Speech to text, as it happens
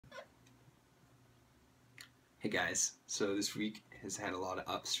Hey guys, so this week has had a lot of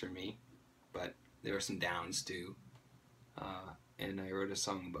ups for me, but there were some downs too, and I wrote a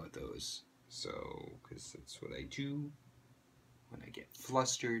song about those. So, because that's what I do. When I get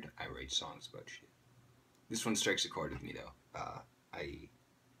flustered, I write songs about shit. This one strikes a chord with me though. I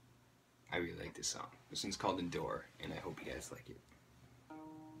really like this song. This one's called Endure, and I hope you guys like it.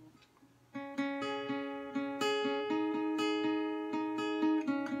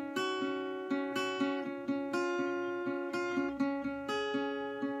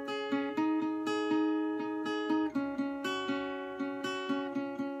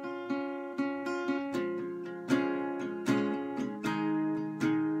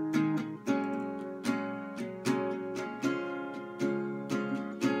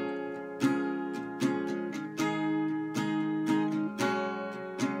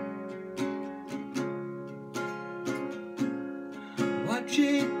 Watch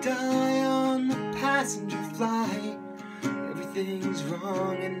it die on the passenger flight. Everything's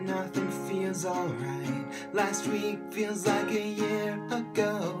wrong and nothing feels alright. Last week feels like a year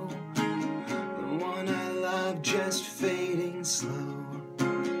ago. The one I love just fading slow.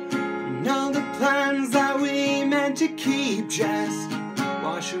 And all the plans that we meant to keep just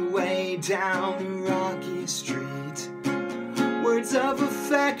wash away down a rocky street. Words of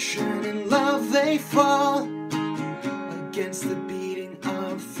affection and love, they fall against the beating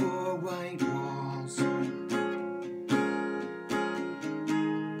of four white walls.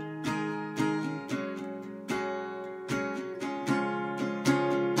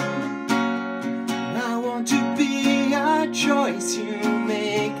 I want to be a choice you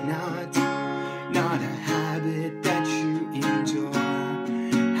make, not a habit that you endure.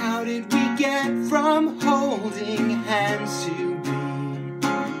 How did we get from holding hands to being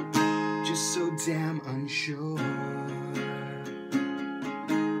just so damn unsure?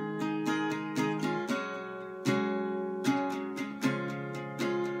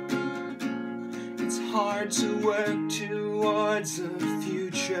 It's hard to work towards a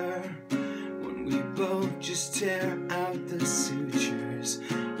future when we both just tear out the sutures.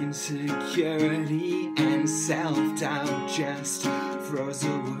 Insecurity and self-doubt just froze the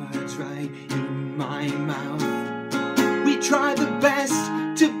words right in my mouth. We try the best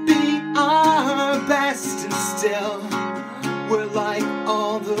to be our best, and still we're like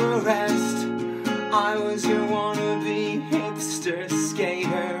all the rest. I was your wannabe hipster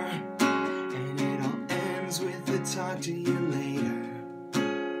skater, and it all ends with a talk to you later.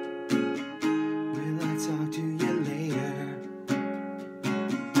 Will I talk to you later?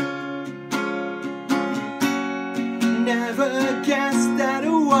 Never guessed that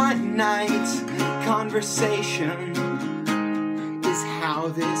a one-night conversation is how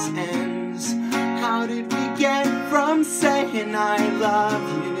this ends. How did we get from saying I love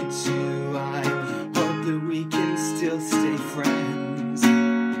you to I hope that we can still stay friends?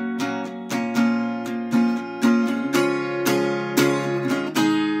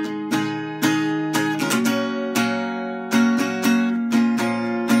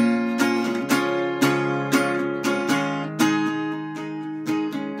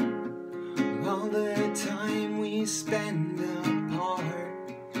 All the time we spend apart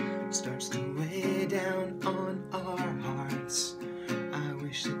starts to weigh down on our hearts. I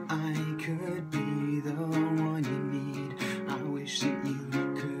wish that I could be the one you need. I wish that you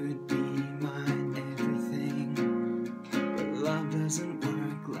could be my everything. But love doesn't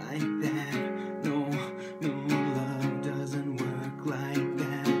work like that. No, love doesn't work like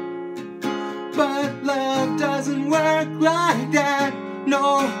that. But love doesn't work like that.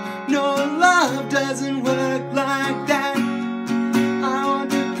 No, love doesn't work like that. I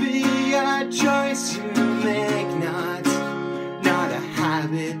want to be a choice you make, not a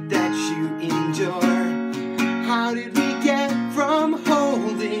habit that you endure. How did we get from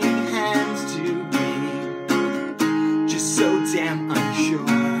holding hands to being just so damn unsure?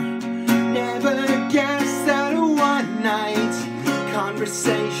 Never guessed that a one-night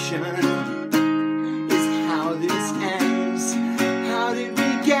conversation